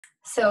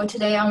So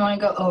today I want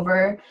to go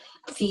over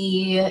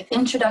the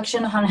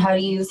introduction on how to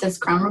use this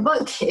grammar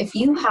book. If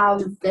you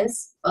have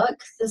this book,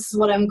 this is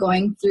what I'm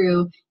going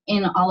through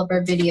in all of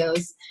our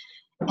videos.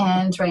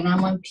 And right now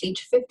I'm on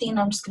page 15.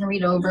 I'm just going to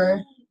read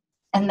over,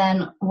 and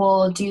then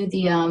we'll do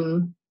the,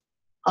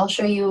 I'll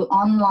show you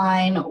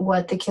online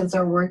what the kids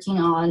are working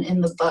on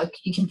in the book.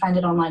 You can find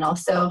it online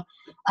also,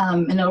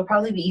 and it'll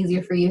probably be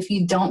easier for you if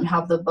you don't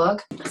have the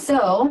book.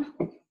 So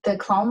the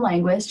Klallam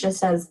language,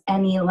 just as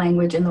any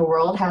language in the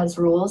world, has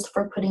rules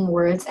for putting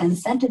words and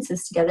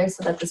sentences together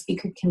so that the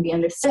speaker can be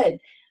understood.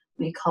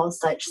 We call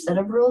such set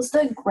of rules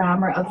the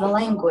grammar of the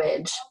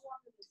language.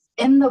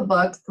 In the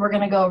book, we're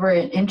going to go over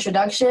an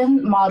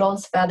introduction,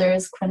 models,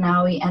 feathers,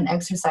 quinawi, and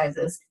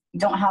exercises. If you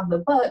don't have the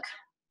book,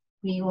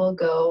 we will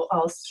go,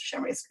 I'll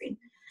share my screen.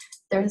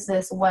 There's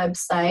this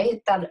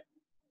website that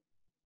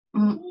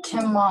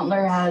Tim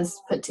Montler has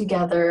put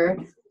together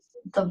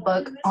the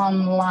book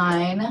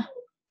online.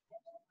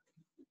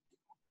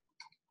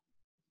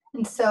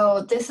 And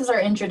so this is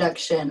our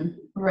introduction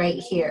right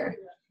here.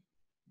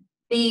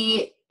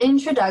 The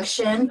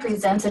introduction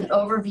presents an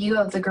overview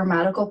of the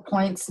grammatical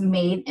points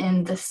made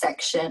in the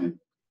section.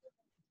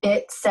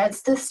 It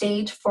sets the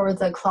stage for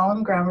the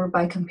Klallam grammar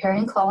by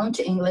comparing Klallam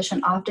to English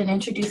and often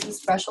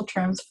introduces special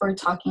terms for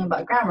talking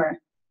about grammar.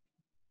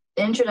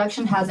 The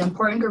introduction has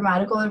important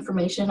grammatical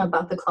information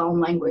about the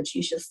Klallam language.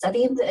 You should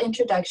study the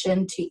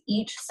introduction to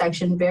each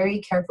section very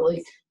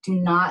carefully. Do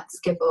not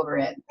skip over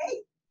it.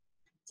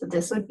 So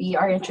this would be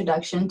our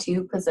introduction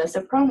to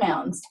possessive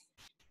pronouns.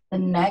 The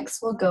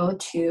next we'll go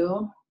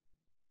to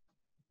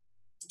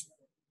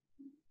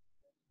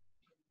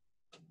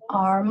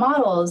our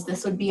models.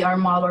 This would be our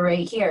model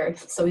right here.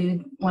 So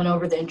we went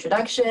over the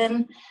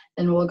introduction,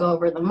 then we'll go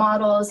over the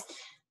models.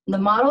 The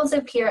models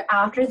appear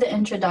after the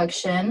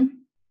introduction.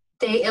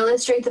 They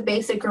illustrate the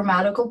basic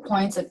grammatical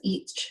points of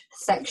each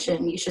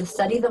section. You should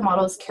study the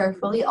models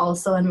carefully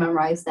also and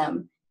memorize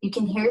them. You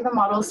can hear the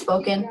models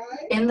spoken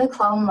in the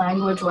Klallam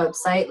language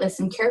website.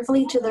 Listen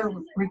carefully to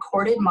the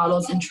recorded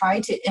models and try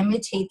to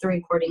imitate the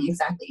recording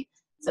exactly.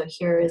 So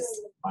here is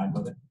my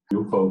mother.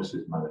 You folks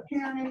is mother.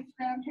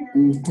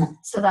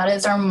 So that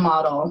is our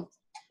model.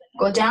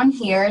 Go down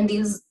here, and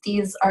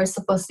these are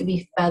supposed to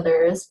be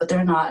feathers, but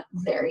they're not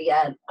there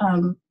yet.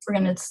 We're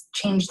going to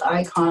change the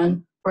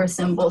icon for a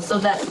symbol so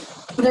that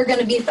they're going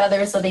to be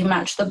feathers so they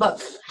match the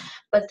book.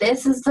 But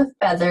this is the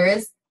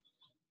feathers,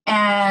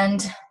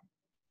 and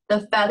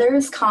the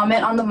feathers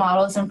comment on the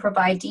models and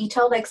provide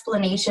detailed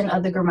explanation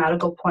of the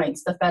grammatical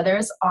points. The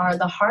feathers are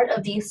the heart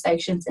of these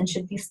sections and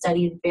should be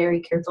studied very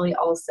carefully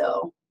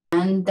also.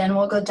 And then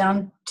we'll go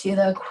down to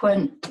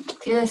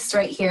this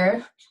right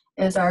here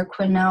is our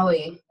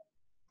quinawi.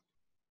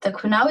 The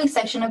quinawi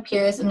section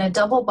appears in a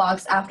double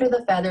box after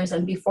the feathers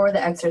and before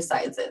the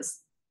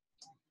exercises.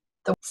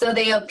 So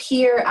they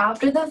appear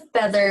after the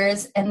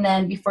feathers and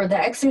then before the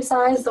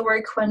exercise. The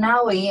word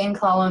quinawi in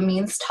Klallam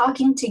means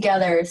talking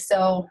together.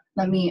 So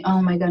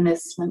oh my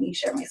goodness, let me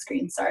share my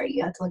screen. Sorry,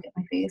 you have to look at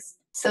my face.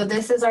 So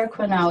this is our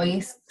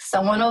quinawi.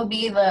 Someone will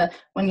be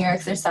when you're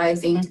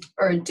exercising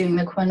or doing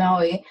the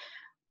quinawi,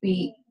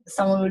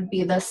 someone would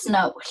be the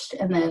snout,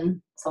 and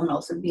then someone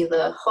else would be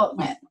the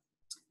hotnet.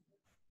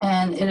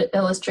 And it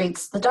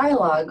illustrates the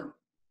dialogue.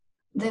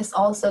 This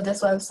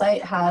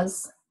website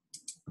has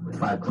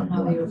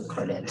how we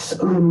record it.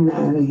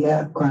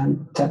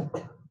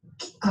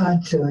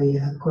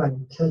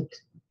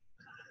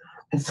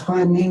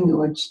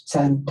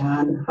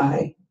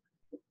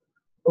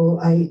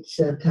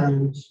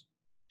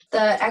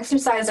 The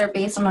exercises are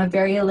based on a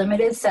very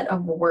limited set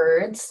of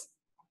words.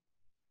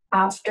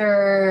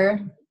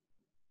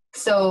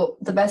 So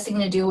the best thing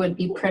to do would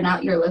be print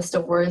out your list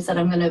of words that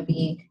I'm going to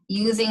be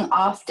using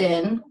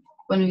often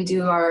when we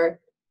do our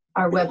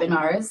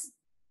webinars.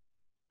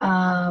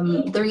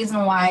 The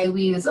reason why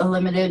we use a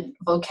limited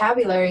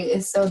vocabulary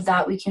is so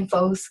that we can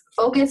focus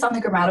on the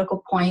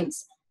grammatical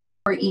points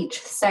for each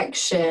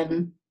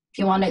section. If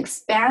you want to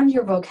expand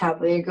your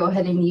vocabulary, go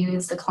ahead and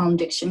use the Klallam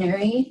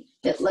dictionary.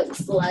 It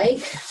looks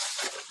like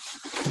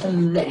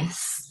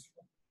this.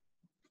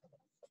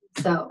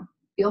 So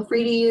feel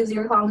free to use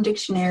your Klallam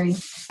dictionary.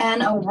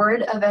 And a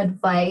word of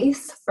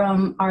advice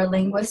from our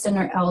linguists and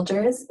our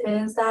elders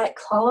is that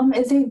Klallam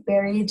is a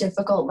very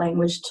difficult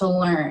language to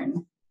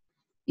learn.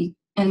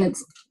 And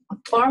it's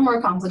far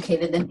more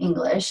complicated than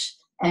English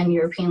and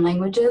European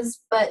languages,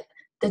 but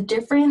the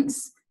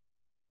difference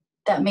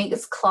that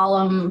makes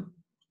Klallam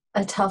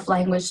a tough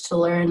language to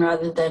learn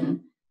rather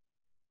than,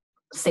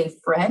 say,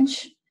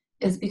 French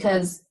is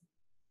because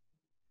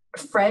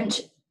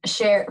French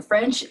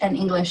and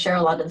English share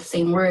a lot of the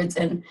same words,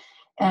 and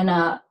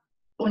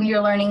when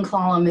you're learning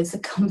Klallam, it's a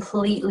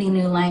completely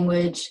new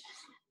language,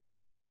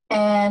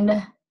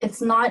 and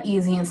it's not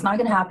easy. It's not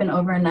going to happen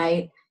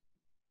overnight.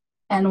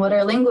 And what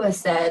our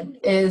linguist said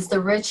is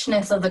the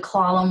richness of the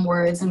Klallam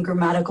words and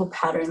grammatical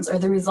patterns are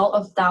the result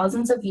of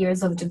thousands of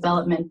years of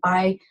development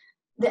by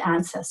the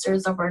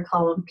ancestors of our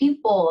Klallam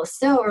people.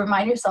 So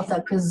remind yourself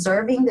that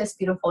preserving this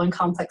beautiful and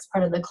complex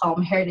part of the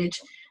Klallam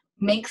heritage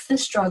makes the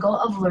struggle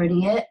of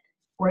learning it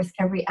worth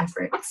every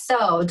effort.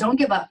 So don't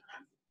give up.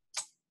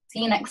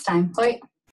 See you next time. Bye.